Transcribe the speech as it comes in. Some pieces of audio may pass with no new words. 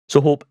So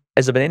Hope,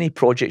 has there been any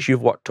projects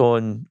you've worked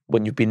on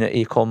when you've been at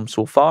AECOM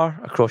so far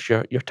across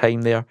your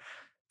time there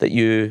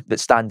that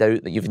stand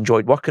out, that you've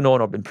enjoyed working on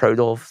or been proud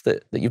of,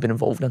 that you've been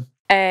involved in?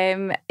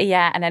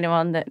 Yeah, and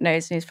anyone that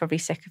knows me is probably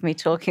sick of me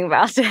talking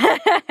about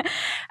it.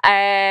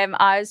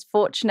 I was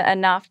fortunate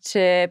enough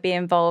to be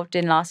involved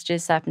in last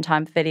year's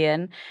Serpentine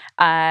Pavilion,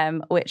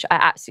 which I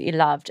absolutely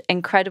loved.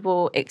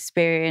 Incredible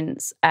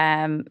experience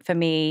for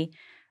me.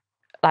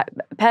 Like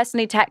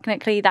personally,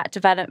 technically, that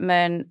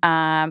development,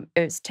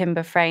 it was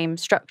timber frame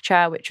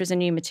structure, which was a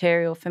new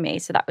material for me.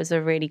 So that was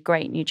a really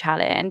great new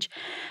challenge.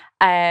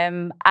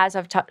 As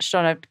I've touched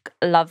on, I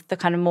love the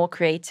kind of more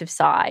creative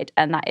side,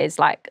 and that is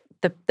like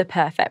the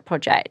perfect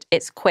project.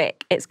 It's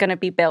quick. It's going to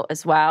be built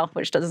as well,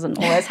 which doesn't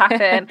always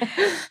happen.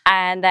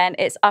 And then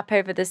it's up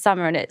over the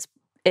summer, and it's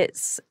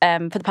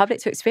for the public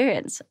to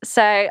experience.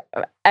 So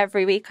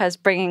every week I was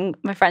bringing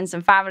my friends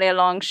and family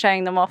along,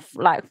 showing them off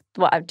like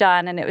what I've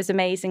done, and it was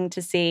amazing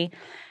to see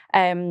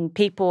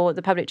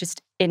the public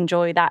just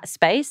enjoy that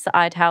space that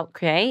I'd helped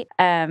create,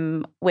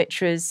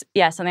 which was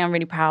something I'm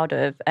really proud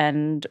of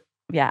and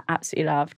absolutely loved.